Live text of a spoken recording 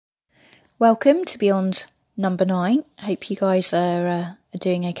Welcome to Beyond number 9. Hope you guys are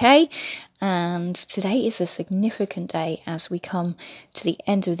doing okay. And today is a significant day as we come to the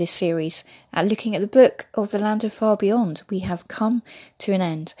end of this series. Looking at the book of The Land of Far Beyond, we have come to an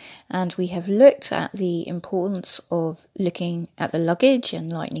end, and we have looked at the importance of looking at the luggage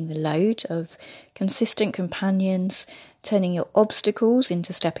and lightening the load, of consistent companions, turning your obstacles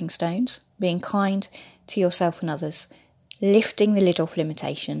into stepping stones, being kind to yourself and others, lifting the lid off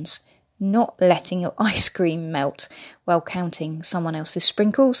limitations, not letting your ice cream melt while counting someone else's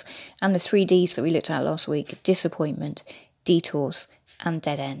sprinkles, and the 3 Ds that we looked at last week: disappointment, detours, and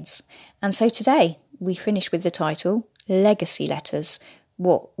dead ends. And so today we finish with the title, Legacy Letters.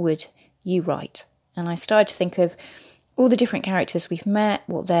 What would you write? And I started to think of all the different characters we've met,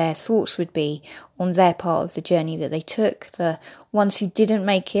 what their thoughts would be on their part of the journey that they took, the ones who didn't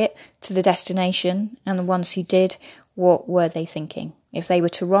make it to the destination, and the ones who did. What were they thinking? If they were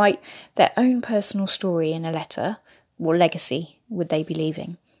to write their own personal story in a letter, what legacy would they be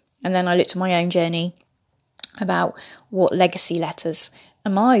leaving? And then I looked at my own journey about what legacy letters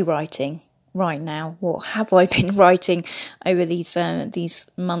am I writing right now? What have I been writing over these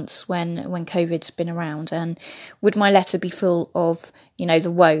months when COVID's been around? And would my letter be full of,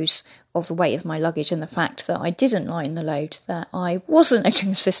 the woes of the weight of my luggage and the fact that I didn't lighten the load, that I wasn't a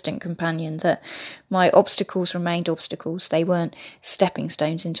consistent companion, that my obstacles remained obstacles, they weren't stepping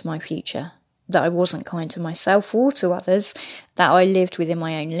stones into my future, that I wasn't kind to myself or to others, that I lived within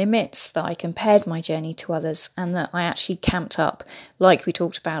my own limits, that I compared my journey to others, and that I actually camped up, like we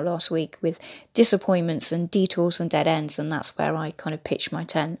talked about last week, with disappointments and detours and dead ends, and that's where I kind of pitched my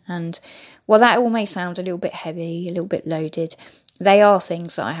tent. And while that all may sound a little bit heavy, a little bit loaded, they are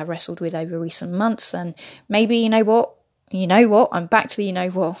things that I have wrestled with over recent months, and maybe, I'm back to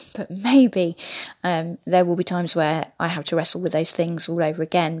the but maybe there will be times where I have to wrestle with those things all over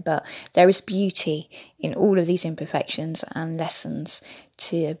again, but there is beauty in all of these imperfections and lessons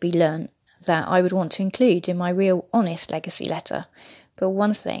to be learnt that I would want to include in my real honest legacy letter. But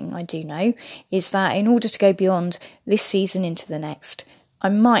one thing I do know is that in order to go beyond this season into the next, I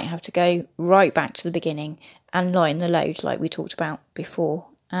might have to go right back to the beginning and lighten the load like we talked about before.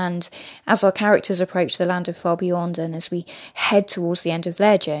 And as our characters approach the land of far beyond, and as we head towards the end of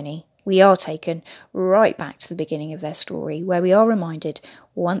their journey, we are taken right back to the beginning of their story, where we are reminded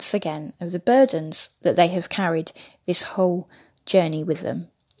once again of the burdens that they have carried this whole journey with them.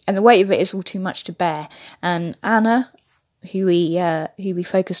 And the weight of it is all too much to bear. And Anna, who we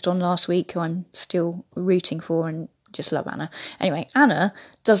focused on last week, who I'm still rooting for and just love Anna. Anyway, Anna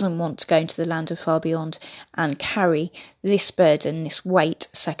doesn't want to go into the land of far beyond and carry this burden, this weight,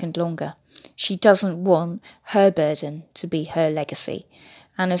 a second longer. She doesn't want her burden to be her legacy.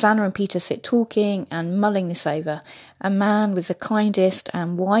 And as Anna and Peter sit talking and mulling this over, a man with the kindest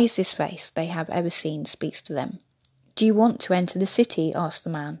and wisest face they have ever seen speaks to them. "Do you want to enter the city?" asked the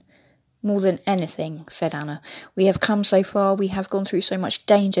man. "More than anything," said Anna. "We have come so far, we have gone through so much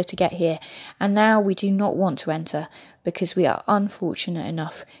danger to get here, and now we do not want to enter because we are unfortunate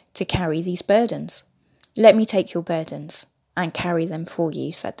enough to carry these burdens." "Let me take your burdens and carry them for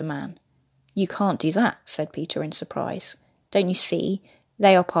you," said the man. "You can't do that," said Peter in surprise. "Don't you see?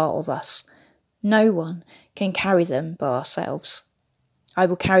 They are part of us. No one can carry them by ourselves." "I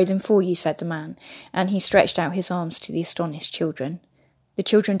will carry them for you," said the man, and he stretched out his arms to the astonished children. The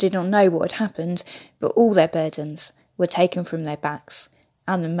children did not know what had happened, but all their burdens were taken from their backs,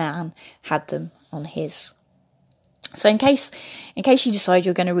 and the man had them on his. So in case you decide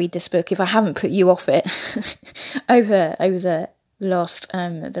you're going to read this book, if I haven't put you off it over the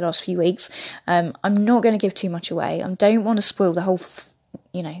last few weeks, I'm not going to give too much away. I don't want to spoil the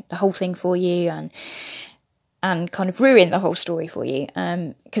whole thing for you and kind of ruin the whole story for you,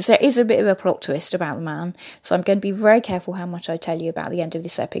 because there is a bit of a plot twist about the man, so I'm going to be very careful how much I tell you about the end of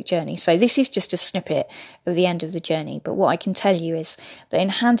this epic journey. So this is just a snippet of the end of the journey, but what I can tell you is that in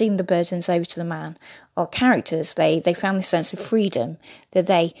handing the burdens over to the man, our characters, they found this sense of freedom that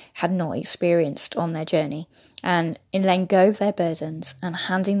they had not experienced on their journey, and in letting go of their burdens and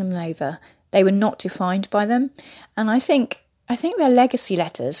handing them over, they were not defined by them. And I think their legacy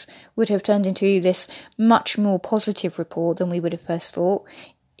letters would have turned into this much more positive report than we would have first thought.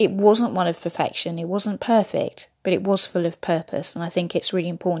 It wasn't one of perfection, it wasn't perfect, but it was full of purpose, and I think it's really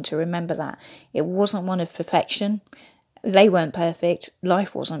important to remember that. It wasn't one of perfection, they weren't perfect,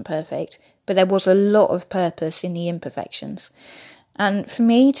 life wasn't perfect, but there was a lot of purpose in the imperfections. And for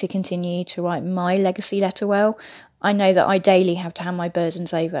me to continue to write my legacy letter well, I know that I daily have to hand my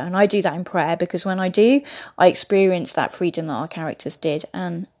burdens over, and I do that in prayer, because when I do, I experience that freedom that our characters did.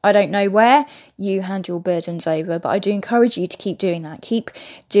 And I don't know where you hand your burdens over, but I do encourage you to keep doing that. Keep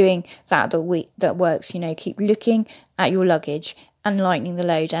doing that works. Keep looking at your luggage and lightening the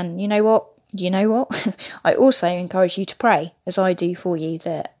load. And you know what? I also encourage you to pray, as I do for you,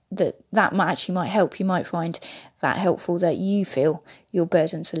 that might help. You might find that helpful, that you feel your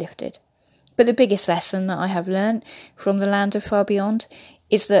burdens are lifted. But the biggest lesson that I have learned from the Land of Far Beyond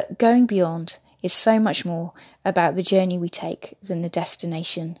is that going beyond is so much more about the journey we take than the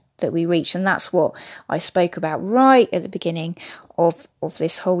destination that we reach. And that's what I spoke about right at the beginning of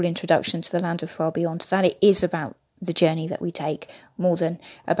this whole introduction to the Land of Far Beyond, that it is about the journey that we take more than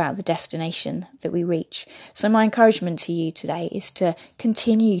about the destination that we reach. So my encouragement to you today is to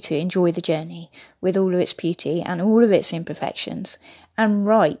continue to enjoy the journey with all of its beauty and all of its imperfections, and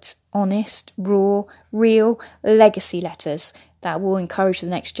write honest, raw, real legacy letters that will encourage the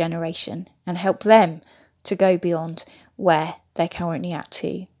next generation and help them to go beyond where they're currently at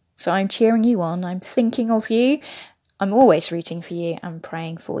too. So I'm cheering you on, I'm thinking of you, I'm always rooting for you and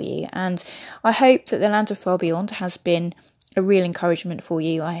praying for you. And I hope that the Land of Far Beyond has been a real encouragement for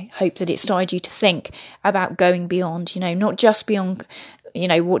you. I hope that it started you to think about going beyond, not just beyond,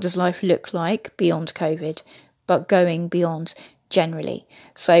 what does life look like beyond COVID, but going beyond generally.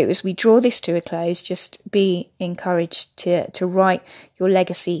 So as we draw this to a close, just be encouraged to write your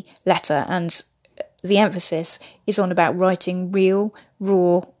legacy letter. And the emphasis is on about writing real,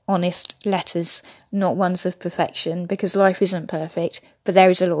 raw, honest letters, not ones of perfection, because life isn't perfect, but there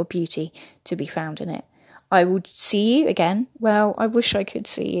is a lot of beauty to be found in it. I will see you again. Well, I wish I could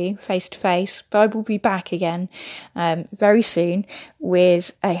see you face to face, but I will be back again very soon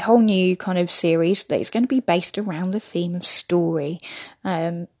with a whole new kind of series that is going to be based around the theme of story.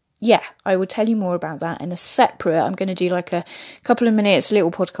 I will tell you more about that in a separate. I'm going to do like a couple of minutes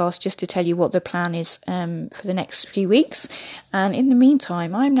little podcast just to tell you what the plan is for the next few weeks. And in the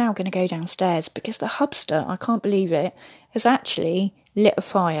meantime, I'm now going to go downstairs because the Hubster, I can't believe it, has actually lit a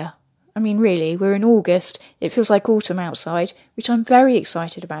fire. I mean, really, we're in August. It feels like autumn outside, which I'm very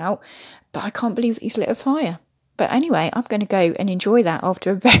excited about. But I can't believe that he's lit a fire. But anyway, I'm going to go and enjoy that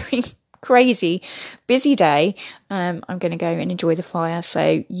after a very crazy, busy day. I'm going to go and enjoy the fire.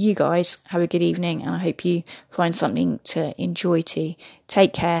 So you guys have a good evening, and I hope you find something to enjoy too.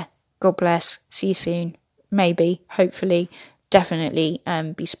 Take care. God bless. See you soon. Maybe, hopefully, definitely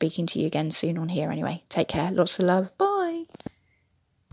be speaking to you again soon on here anyway. Take care. Lots of love. Bye.